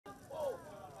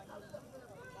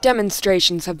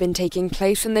Demonstrations have been taking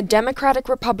place in the Democratic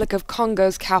Republic of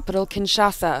Congo's capital,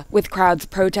 Kinshasa, with crowds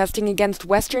protesting against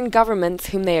Western governments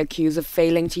whom they accuse of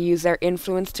failing to use their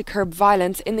influence to curb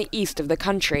violence in the east of the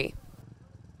country.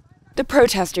 The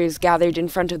protesters gathered in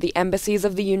front of the embassies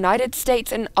of the United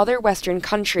States and other Western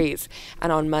countries,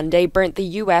 and on Monday burnt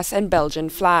the US and Belgian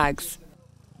flags.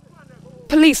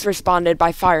 Police responded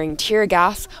by firing tear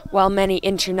gas, while many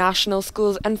international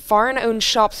schools and foreign-owned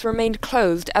shops remained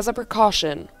closed as a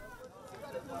precaution.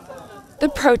 The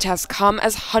protests come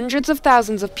as hundreds of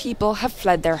thousands of people have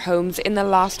fled their homes in the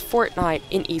last fortnight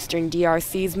in eastern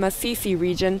DRC's Masisi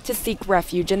region to seek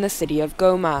refuge in the city of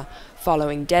Goma,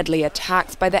 following deadly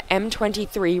attacks by the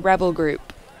M23 rebel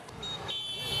group.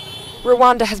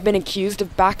 Rwanda has been accused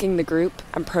of backing the group,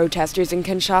 and protesters in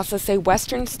Kinshasa say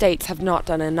Western states have not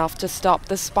done enough to stop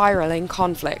the spiraling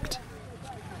conflict.